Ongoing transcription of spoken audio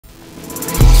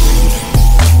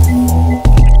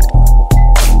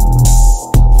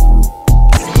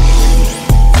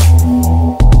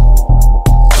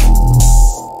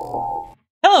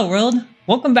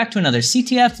Welcome back to another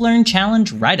CTFlearn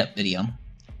challenge write-up video.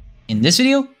 In this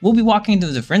video, we'll be walking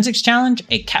through the forensics challenge,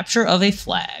 a capture of a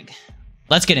flag.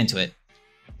 Let's get into it.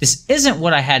 This isn't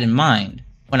what I had in mind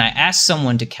when I asked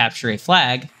someone to capture a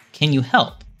flag. Can you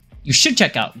help? You should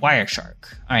check out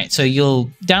Wireshark. All right, so you'll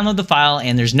download the file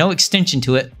and there's no extension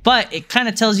to it, but it kind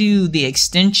of tells you the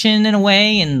extension in a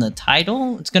way in the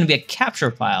title. It's going to be a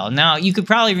capture file. Now, you could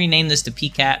probably rename this to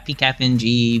PCAP,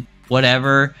 PCAPNG,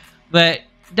 whatever, but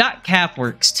 .cap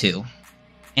works too.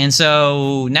 And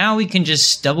so now we can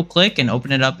just double click and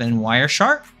open it up in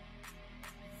Wireshark.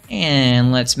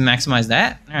 And let's maximize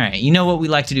that. All right, you know what we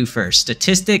like to do first.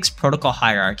 Statistics, protocol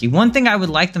hierarchy. One thing I would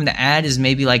like them to add is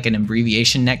maybe like an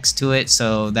abbreviation next to it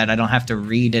so that I don't have to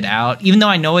read it out. Even though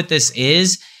I know what this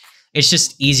is, it's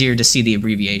just easier to see the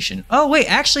abbreviation. Oh wait,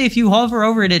 actually if you hover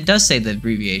over it, it does say the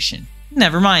abbreviation.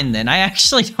 Never mind then. I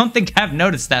actually don't think I've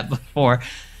noticed that before.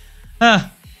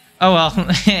 Oh well,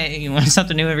 you want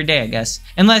something new every day, I guess.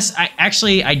 Unless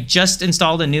I just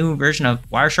installed a new version of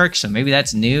Wireshark, so maybe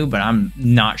that's new, but I'm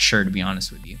not sure to be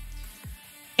honest with you.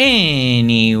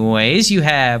 Anyways, you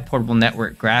have portable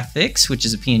network graphics, which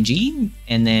is a PNG,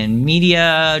 and then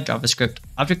media, JavaScript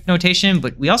object notation,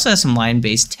 but we also have some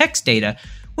line-based text data,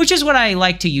 which is what I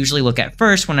like to usually look at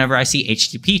first whenever I see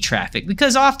HTTP traffic,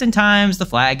 because oftentimes the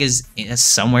flag is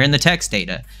somewhere in the text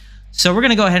data. So we're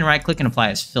gonna go ahead and right-click and apply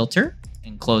as filter.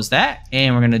 And close that,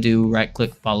 and we're gonna do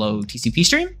right-click follow TCP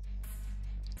stream.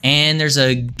 And there's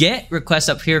a GET request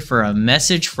up here for a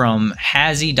message from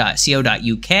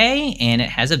hazy.co.uk, and it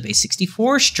has a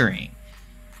base64 string.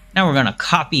 Now we're gonna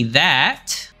copy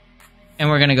that, and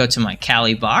we're gonna go to my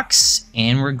Kali box,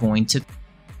 and we're going to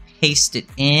paste it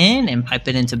in and pipe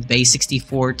it into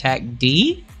base64 tag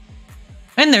D.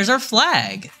 And there's our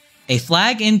flag, a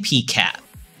flag in PCAP.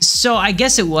 So I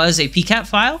guess it was a PCAP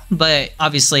file, but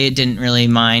obviously it didn't really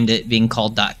mind it being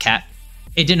called .cat.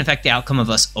 It didn't affect the outcome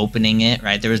of us opening it,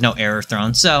 right? There was no error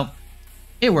thrown, so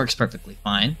it works perfectly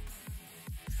fine.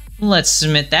 Let's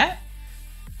submit that.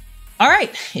 All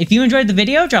right, if you enjoyed the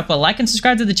video, drop a like and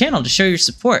subscribe to the channel to show your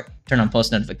support. Turn on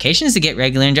post notifications to get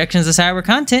regular injections of cyber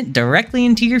content directly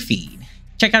into your feed.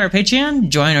 Check out our Patreon,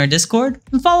 join our Discord,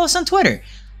 and follow us on Twitter.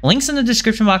 Links in the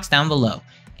description box down below.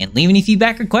 And leave any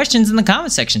feedback or questions in the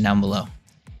comment section down below.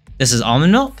 This is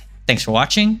Almond Milk. Thanks for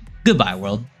watching. Goodbye,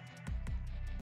 world.